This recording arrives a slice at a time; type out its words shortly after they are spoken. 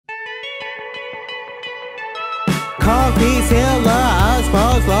CoffeeZilla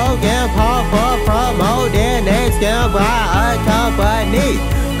exposed Logan Paul for promoting a scam by a company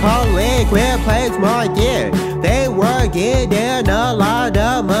called Liquid Plates Market. They were getting a lot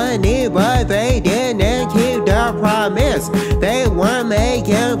of money, but they didn't keep their promise. They were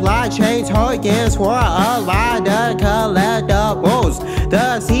making blockchain tokens for a lot of collectibles.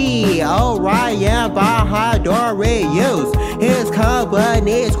 The CEO Ryan Bahadori used his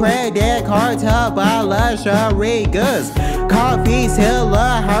company's credit card to buy luxury goods.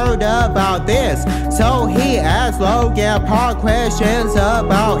 CoffeeZilla heard about this, so he asked Logan Paul questions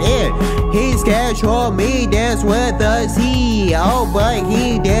about it. He scheduled meetings with the CEO, but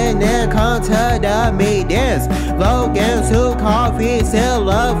he didn't come to the meetings. Logan sued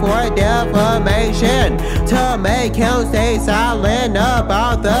CoffeeZilla for defamation to make him stay silent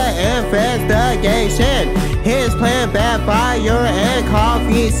about the investigation. His plan backfired, and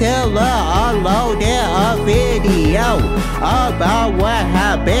CoffeeZilla uploaded a video about what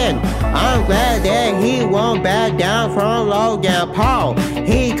happened. I'm glad that he won't back down from Logan Paul.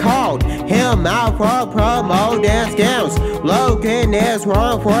 He called him out for promoting scams. Logan is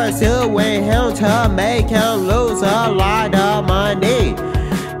wrong for suing him to make him lose a lot of money.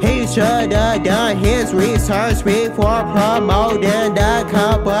 He should have done his research before promoting the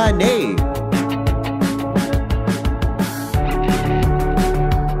company.